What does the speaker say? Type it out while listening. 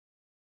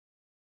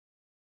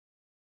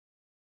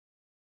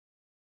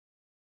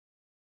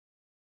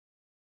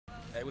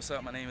Hey, what's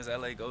up? My name is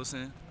L.A.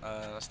 Gosen.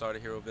 I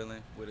started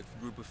Hero-Villian with a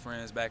group of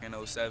friends back in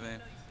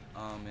 '07.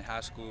 In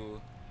high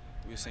school,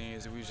 we were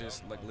seniors and we were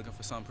just like looking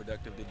for something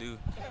productive to do.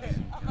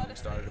 And we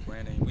started a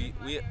brand name.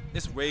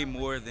 It's way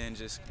more than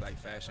just like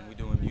fashion. We're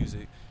doing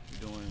music, we're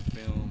doing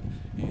film,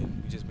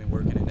 and we just been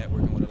working and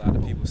networking with a lot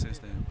of people since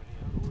then.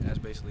 That's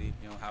basically,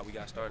 how we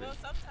got started.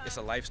 It's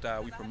a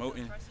lifestyle. We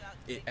promoting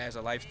it as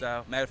a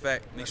lifestyle. Matter of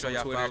fact, make sure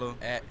y'all follow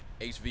at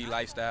HV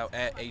Lifestyle,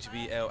 at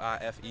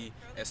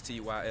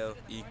HVLIFESTYLE.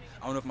 I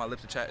don't know if my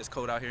lips are chat is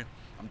cold out here.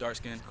 I'm dark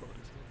skinned.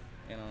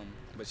 And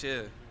but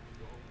yeah,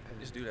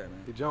 just do that, man.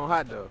 Get John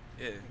hot though.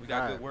 Yeah, we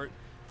got good work.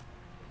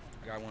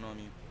 I got one on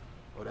me.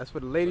 Oh, that's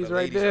for the ladies,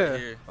 right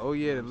there. Oh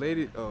yeah, the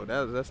ladies. Oh,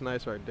 that's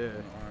nice right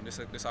there.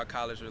 This our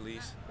college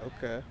release.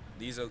 Okay.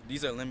 These are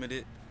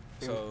limited.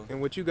 So and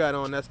what you got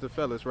on, that's the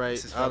fellas, right?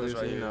 This is fellas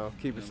obviously, right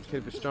keep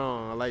it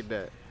strong. I like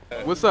that.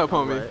 What's up,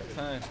 homie?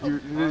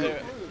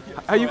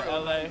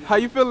 How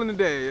you feeling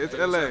today? It's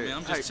LA. Up, man?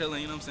 I'm just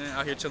chilling, you know what I'm saying?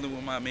 Out here chilling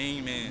with my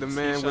main man. The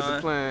man with the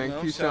plan,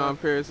 Keshaun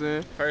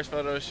Pearson. First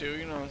photo shoot,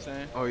 you know what I'm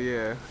saying? Oh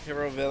yeah.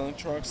 Hero-Villian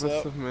trunks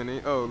up. So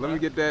many. Oh, let me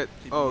get that.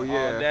 Oh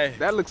yeah.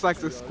 That looks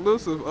like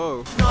exclusive.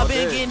 Oh. I've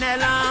been getting that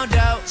long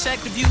though. Check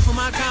the view from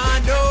my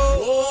condo.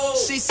 Whoa.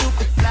 She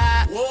super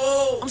fly.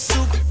 Whoa. I'm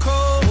super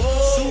cool.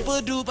 Whoa.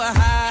 Super duper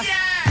high.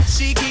 Yeah.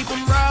 She keep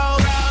 'em roll.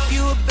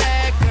 You a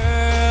bad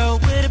girl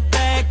with a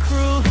bad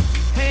crew.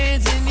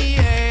 Hands in the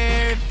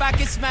air if I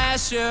can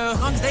smash you. As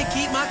long as they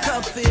keep my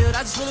cup filled.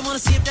 I just really wanna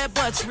see if that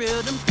butt's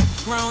real. Them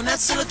grown, that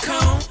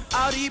silicone.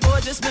 All these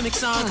boys just mimic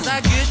songs. Cause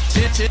I get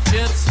chips,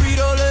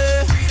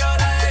 Frito-Lay.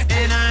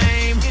 And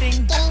I'm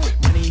getting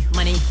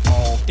money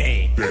all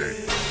day.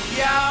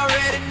 Y'all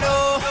already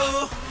know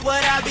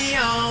what I be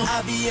on.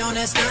 I be on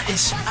that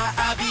stuntish.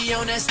 I be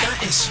on that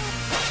stuntish.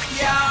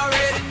 Y'all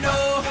already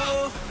know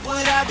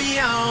what I be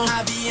on.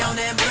 I be on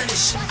that money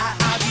shit.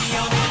 I be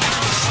on that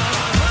money shit.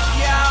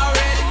 Y'all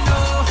already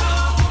know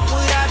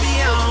what I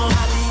be on.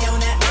 I be on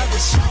that other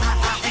shit.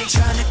 I ain't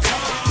tryna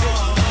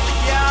come.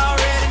 Y'all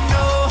already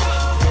know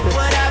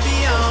what I be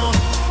on.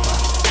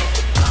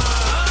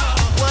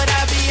 What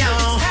I be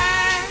on.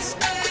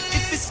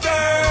 If it's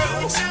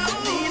girls,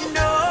 you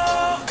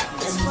know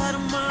that's what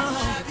I'm on.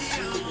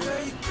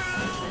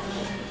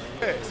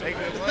 Say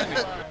good money.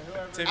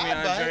 Tiffany,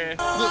 Andrea.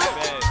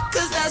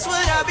 Cause that's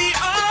what I be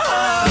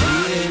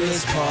on. We in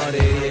this party,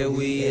 yeah,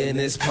 we in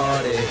this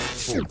party.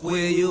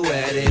 Where you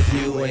at if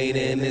you ain't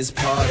in this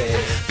party?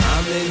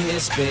 I'm in here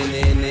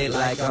spinning it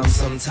like I'm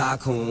some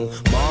tycoon.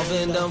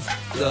 Marvin done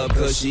f***ed up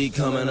cause she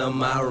coming to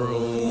my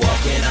room.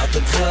 Walking out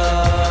the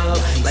club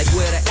like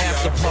where the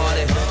after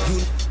party.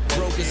 You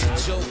broke as a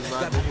joke.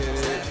 About to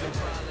hit it.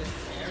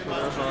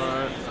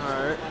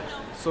 Alright.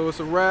 So it's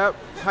a wrap.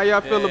 How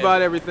y'all feel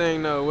about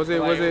everything though? Was it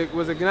nice?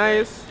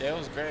 Yeah, it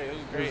was great. It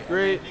was great. It was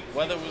great.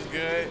 Weather was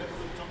good.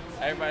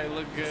 Everybody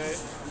looked good.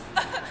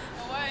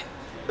 What?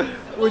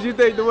 Would you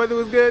think the weather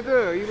was good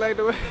too? You like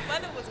the weather? The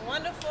weather was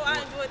wonderful.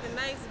 I enjoyed the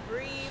nice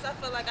breeze. I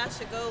feel like I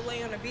should go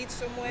lay on the beach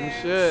somewhere. You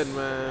should,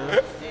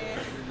 man.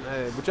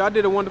 Hey, but y'all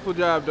did a wonderful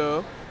job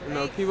though.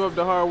 Keep up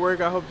the hard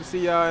work. I hope to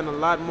see y'all in a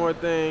lot more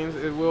things.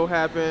 It will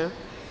happen.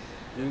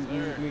 I be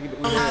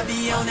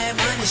on that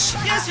money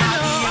shit. Yes, you know.